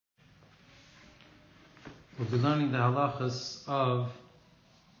We'll be learning the halachas of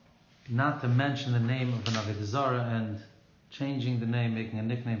not to mention the name of an Avodah Zarah and changing the name, making a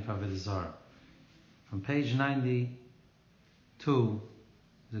nickname for Avodah Zarah. From page 92,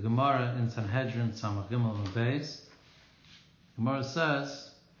 the Gemara in Sanhedrin, Samach Gimel and Beis. Gemara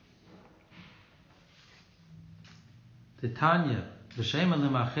says, Titanya, V'shem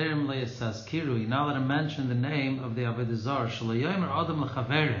alim achirim le'yasazkiru, you're not allowed to mention the name of the Avodah Zarah. Shalayomer adam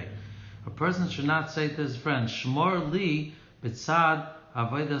l'chaverei. A person should not say to his friend, Shmor li b'tzad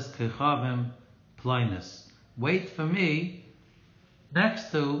avodas kechavim ploinus. Wait for me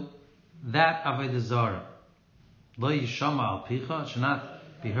next to that Avodah Zarah. Lo yishama al picha, should not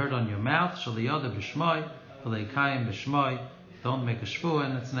be heard on your mouth. Shaliyoda b'shmoi, v'leikayim b'shmoi. Don't make a shvuah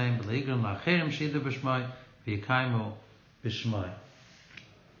in its name. V'leigrim la'achirim shida b'shmoi, v'yikaymu b'shmoi.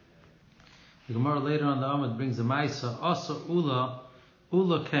 The Gemara later on the Amud brings a Maisa, Asa Ula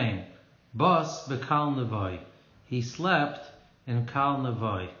came. Bas Bekal Nevai. He slept in Kal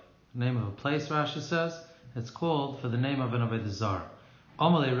Nevai. Name of a place, Rashi says. It's called for the name of an Avodah Zarah.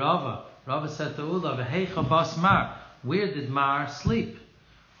 Amalei Rava. Rava said to Ula, V'heicha Bas Mar. Where did Mar sleep?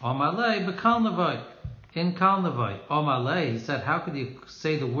 Amalei Bekal Nevai. In Kal Nevai. Amalei, he said, how could you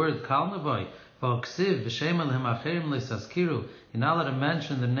say the word Kal Nevai? V'oksiv V'shem alhem achirim le'saskiru. You're not allowed to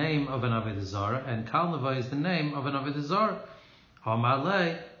mention the name of an Avodah Zarah, and Kal Nevai is the name of an Avodah Zarah.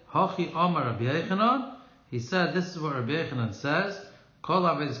 Amalei Hachi Amar Rabbi Yechanan. He said, this is what Rabbi Yechanan says, Kol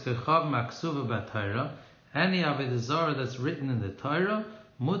Avodas Kechav Maksuva B'Torah. Any Avodah Zarah that's written in the Torah,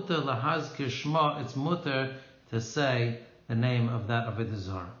 Mutter Lahazkir Shma, it's mutter to say the name of that Avodah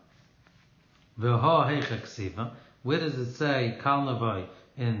Zarah. V'ha Heicha Ksiva. Where does it say Kal Nevai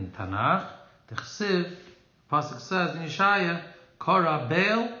in Tanakh? The Chsiv, Pasuk says in Yeshaya, Kora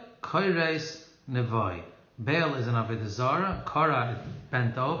Baal Koires Nevai. Baal is an Avodah Zarah. Korah, it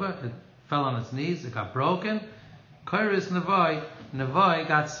bent over, it fell on its knees, it got broken. Koires Nevai, Nevai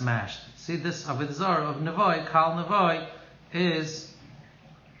got smashed. See, this Avodah Zarah of Nevai, Kal Nevai, is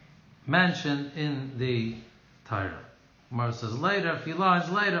mentioned in the Torah. Gemara says later, a few lines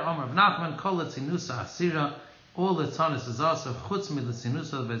later, Amar of Nachman, Kol Litzinusa Asira, all Litzanis is also Chutz mi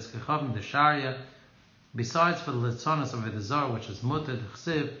Litzinusa V'etzkechavim Desharia, besides for the Litzanis of Avodah Zarah, which is Mutter,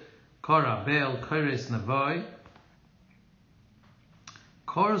 Chsiv, Korah, Baal, Koires, Nevai,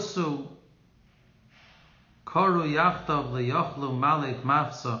 Korsu, Koru Yachtav, Le'yochlu, Malik,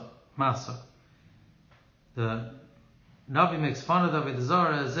 Masa. The Navi makes fun of the Avodah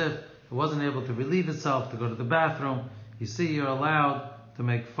Zarah as if it wasn't able to relieve itself, to go to the bathroom. You see, you're allowed to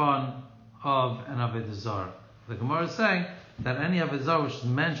make fun of an Avodah Zarah. The Gemara is saying that any Avodah Zarah which is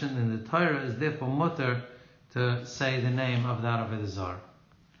mentioned in the Torah is therefore mutter to say the name of that Avodah Zarah.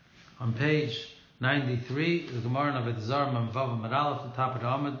 On page 93, the Gemara in Avodah Zarah, Mamvav Maralef, the top of the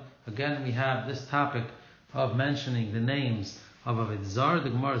Amud, again we have this topic of mentioning the names of Avodah Zarah. The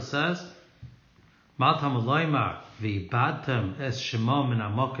Gemara says, Maltam Aloymar v'ibadtem es shemo min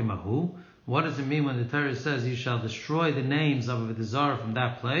amokim ahu. What does it mean when the Torah says you shall destroy the names of Avodah Zarah from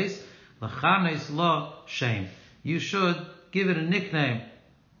that place? L'chanes lo shem. You should give it a nickname.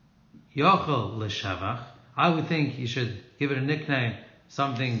 Yochel l'shavach. I would think you should give it a nickname,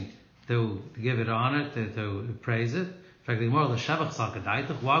 something to give it honor, to praise it. In fact, the Gemara l'shavach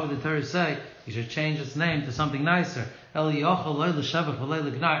salkadaitach. Why would the Torah say you should change its name to something nicer? El yochel lo l'shavach v'lo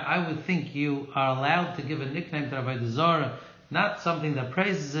l'gnai. I would think you are allowed to give a nickname to Avodah Zarah, not something that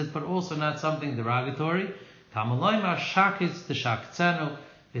praises it, but also not something derogatory. Tamaloymar shakitz t'shaktzenu.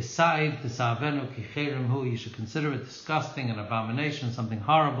 You should consider it disgusting, an abomination, something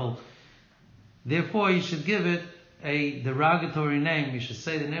horrible. Therefore, you should give it a derogatory name. You should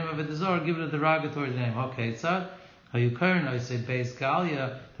say the name of Avodah Zarah, give it a derogatory name. Okay, so I say Beis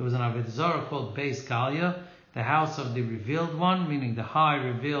Galia. There was an Avodah Zarah called Beis Galia, the house of the revealed one, meaning the high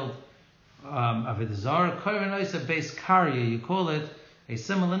revealed Avodah Zarah. I say Beis Karya. You call it a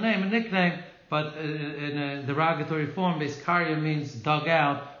similar name, a nickname, but in a derogatory form. Beis Karya means dug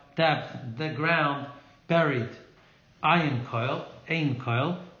out, depth, the ground, buried. Ayin Koil, Ein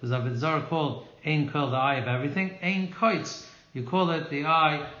Koil. There's Avodah Zarah called Ein Koil, the eye of everything. Ein Koitz, you call it the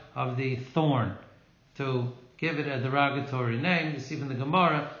eye of the thorn. To give it a derogatory name, you see from the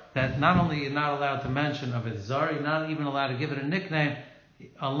Gemara that not only you're not allowed to mention Avodah Zarah, you're not even allowed to give it a nickname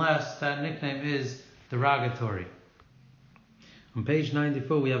unless that nickname is derogatory. On page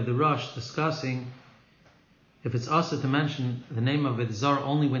 94, we have the Rosh discussing if it's also to mention the name of Avodah Zarah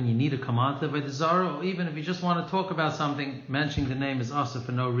only when you need a command to Avodah Zarah, or even if you just want to talk about something, mentioning the name is also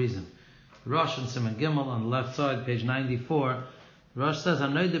for no reason. The Rosh and Siman Gimel on the left side, page 94, the Rosh says,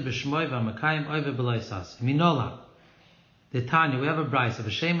 Anoide b'shmoi v'amakayim oive b'loisas. Minola. The Tanya, we have a Bryce of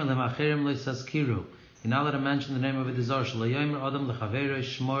Hashem alim achirim loisas kiru. You're not allowed to mention the name of Avodah Zarah. Shelo yomer adam lechaveroi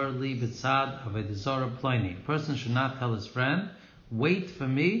shmor li b'tzad Avodah Zarah ploni. A person should not tell his friend, wait for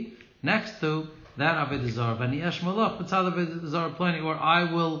me next to that Avodah Zarah. V'ani esh malach b'tzad Avodah Zarah ploni, or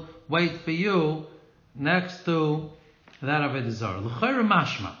I will wait for you next to that Avodah Zarah. L'chayra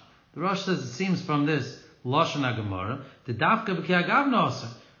mashma. The Rosh says it seems from this Lashon HaGemara, the dafka b'ki agavna aser.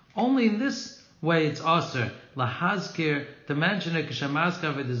 Only in this way it's aser lahazkir, to mention it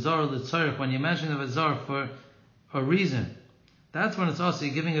k'shemazka Avodah Zarah l'tzorich, when you mention Avodah Zarah for a reason. That's when it's aser.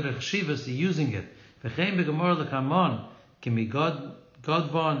 You're giving it a chshivas, you're using it. V'chein b'gemara l'kamon kimi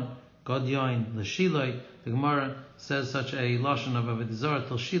godvan godyain l'shiloi. The Gemara says such a lashon of Avodah Zarah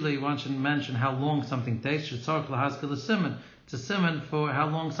till shiloi. You want to mention how long something takes. Shetzarich lahazkir l'siman. It's a simon for how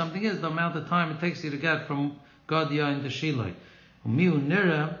long something is, the amount of time it takes you to get from godyain to shiloi. Umiu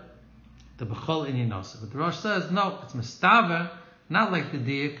nira the b'chol inyanos. But the Rosh says, no, it's mistaver, not like the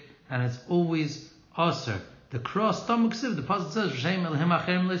diak, and it's always aser. The cross, tamuk siv, the pasuk says, Shem elhim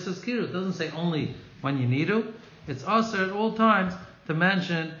achem le'saskiru. It doesn't say only when you need to. It's aser at all times to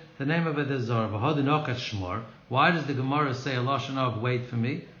mention the name of Avodah Zarah. V'hadu nokat shmor. Why does the Gemara say a lashon of wait for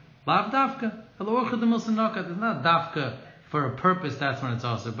me? Lav dafka. It's not dafka for a purpose, that's when it's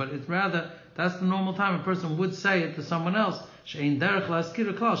aser. But it's rather, that's the normal time a person would say it to someone else. She'ein derech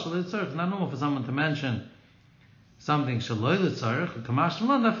la'askira klal shaloi l'tzarech. It's not normal for someone to mention something shaloi l'tzarech. Kamash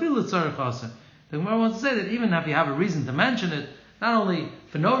l'on nafil l'tzarech aser. The Gemara wants to say that even if you have a reason to mention it, not only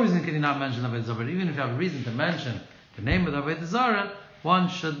for no reason can you not mention the Avodah Zarah, but even if you have a reason to mention the name of the Avodah Zarah, one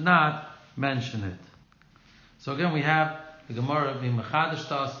should not mention it. So again, we have the Gemara being mechadash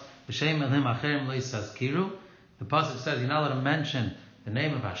tas b'shem elhim acherim lo yisaskiru. The pasuk says you're not allowed to mention the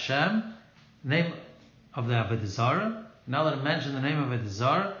name of Hashem, the name of the Avodah Zarah. Now that I mention the name of Avodah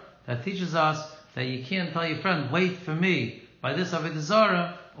Zarah, that teaches us that you can't tell your friend, wait for me by this Avodah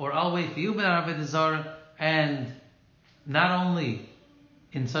Zarah, or I'll wait for you by that Avodah Zarah. And not only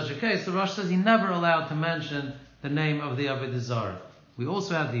in such a case, the Rosh says you're never allowed to mention the name of the Avodah Zarah. We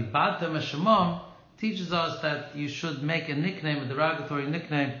also have the Bata Meshamam, teaches us that you should make a nickname, a derogatory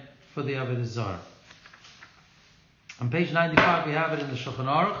nickname for the Avodah Zarah. On page 95 we have it in the Shulchan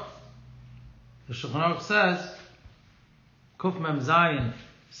Aruch. The Shulchan Aruch says, Kuf Mem Zayin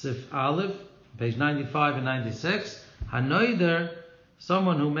Sif Aleph, page 95 and 96. Hanoider,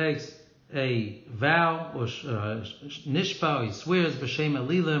 someone who makes a vow or nishpa, or he swears b'shem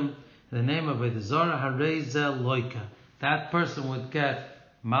elilim in the name of Avodah Zarah, harei zeh loika. That person would get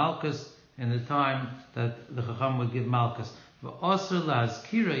malchus in the time that the Chacham would give malchus. V'osur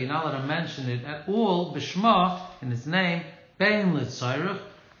lahazkira, you're not allowed to mention it at all b'shma, in its name, bein l'tzayrach,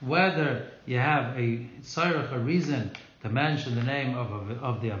 whether you have a tzayrach, a reason to mention the name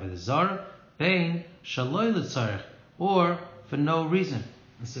of the Avodah Zarah, bein shaloi l'tzarech, or for no reason.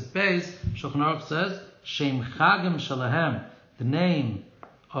 In Sif Beis, Shulchan Aruch says, Shem Chagim Shalahem, the name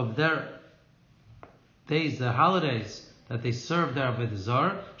of their days, their holidays that they serve their Avodah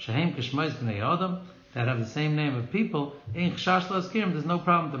Zarah, Shehem Kishmais B'nei Adam, that have the same name of people, Ein Chashash L'Azkirim, there's no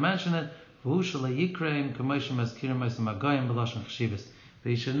problem to mention it, V'hu Shalei Yikreim K'moshe Mazkirim Mosem Agoyim B'lashon Cheshivas. But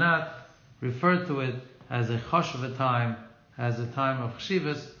you should not refer to it as a chosh of a time, as a time of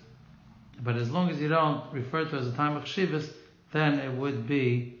chshivas, but as long as you don't refer to it as a time of chshivas, then it would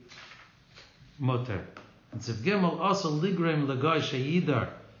be mutter. And Sif Gimel also ligreim l'goy sheyidar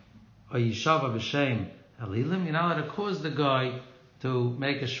or yishava b'shem elilim. You're not allowed to cause the guy to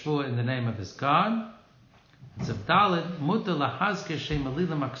make a shvua in the name of his God. And Sif Dalet mutter lahazker shem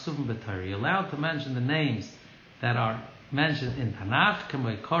elilim aksuvim b'Torah. You're allowed to mention the names that are mentioned in Tanakh,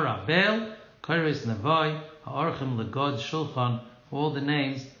 k'moi Korah Bel, Koris Nevoi, Ha'orchim Legod Shulchan, all the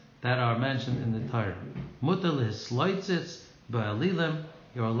names that are mentioned in the Torah. Mutter lehisloitzitz ba'alilim,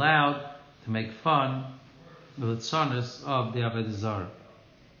 you're allowed to make fun with the tzonos of the Avodah Zarah.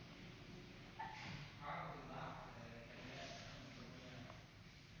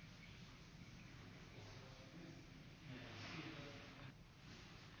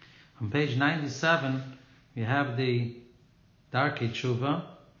 On page 97, we have the Darkei Tshuva.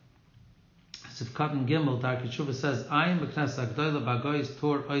 Sif Katan Gimel, Darkei Tshuva says, Ayin b'knes agdoyle b'agoyis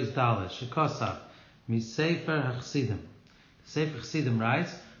tur ois dalet, shekosav, mi sefer hachsidim. Sefer Chassidim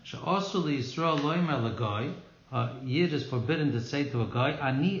writes, she'osu li Yisrael loimer l'goy, a Yid is forbidden to say to a guy,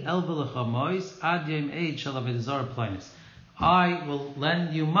 Ani elva l'chamois ad yom eid shel Avodah Zarah plainis. I will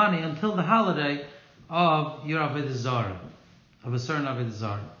lend you money until the holiday of your Avodah Zarah, of a certain Avodah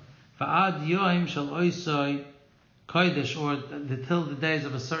Zarah. Va'ad yom shel oisoi kodesh, or till the days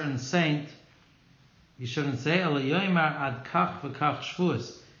of a certain saint. You shouldn't say Ela yoimar ad kach v'kach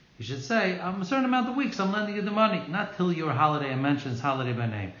shvuos. You should say, I'm a certain amount of weeks, I'm lending you the money. Not till your holiday, and mentions holiday by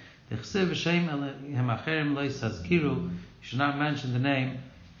name. You should not mention the name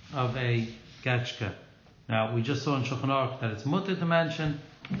of a getchka. Now, we just saw in Shulchan Aruch that it's mutter to mention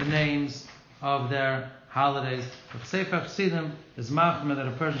the names of their holidays. But Sefer Chassidim is machmer that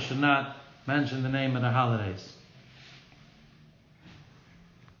a person should not mention the name of their holidays.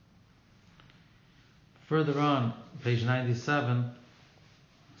 Further on, page 97,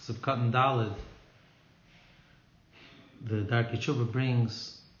 Sivkat and Dalid, the Darkei Tshuva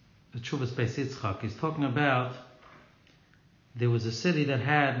brings the Tshuva's Beis Yitzchak. He's talking about there was a city that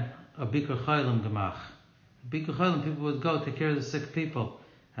had a Bikur Chaylim Gemach. Bikur Chaylim, people would go take care of the sick people,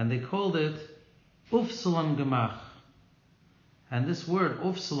 and they called it Ufsalon Gemach. And this word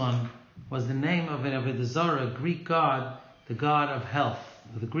Ufsalon was the name of an Avodah Zarah, a Greek god, the god of health.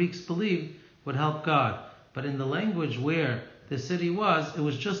 The Greeks believed would help God, but in the language where the city was, it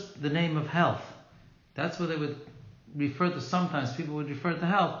was just the name of health. That's what they would refer to. Sometimes people would refer to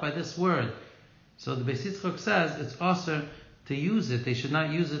health by this word. So the Beis Yitzchak says it's also to use it. They should not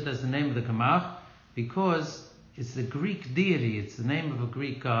use it as the name of the Gemach, because it's the Greek deity. It's the name of a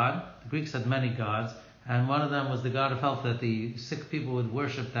Greek god. The Greeks had many gods, and one of them was the god of health, that the sick people would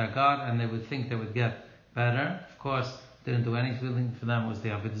worship that god and they would think they would get better. Of course, didn't do anything for them, was the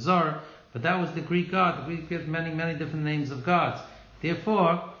Avodah Zarah, but that was the Greek god. The Greek had many, many different names of gods.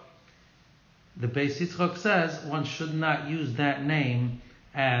 Therefore, the Beis Yitzchak says one should not use that name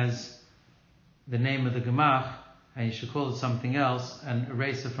as the name of the Gemach, and you should call it something else and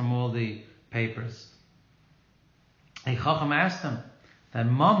erase it from all the papers. A Chacham asked him that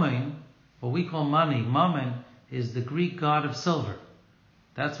Mammon, what we call money, Mammon is the Greek god of silver.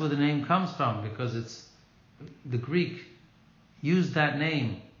 That's where the name comes from, because it's the Greek used that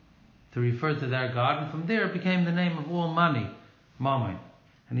name to refer to their god, and from there it became the name of all money, Mammon.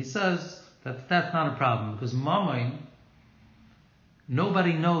 And he says that that's not a problem, because Mammon,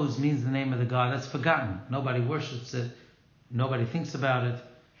 nobody knows means the name of the god. That's forgotten. Nobody worships it. Nobody thinks about it.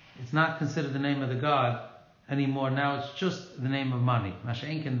 It's not considered the name of the god anymore. Now it's just the name of money.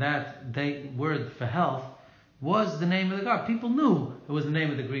 Masha'inkin, that word for health was the name of the god. People knew it was the name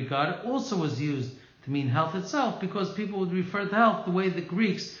of the Greek god. It also was used to mean health itself, because people would refer to health the way the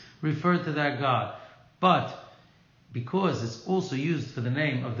Greeks referred to that god. But because it's also used for the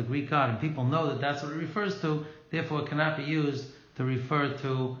name of the Greek god, and people know that that's what it refers to, therefore it cannot be used to refer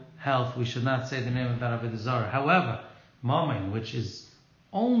to health. We should not say the name of that Avodah Zarah. However, Mammon, which is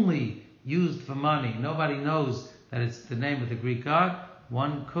only used for money, nobody knows that it's the name of the Greek god,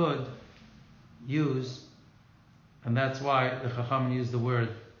 one could use, and that's why the Chacham used the word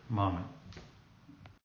Mammon.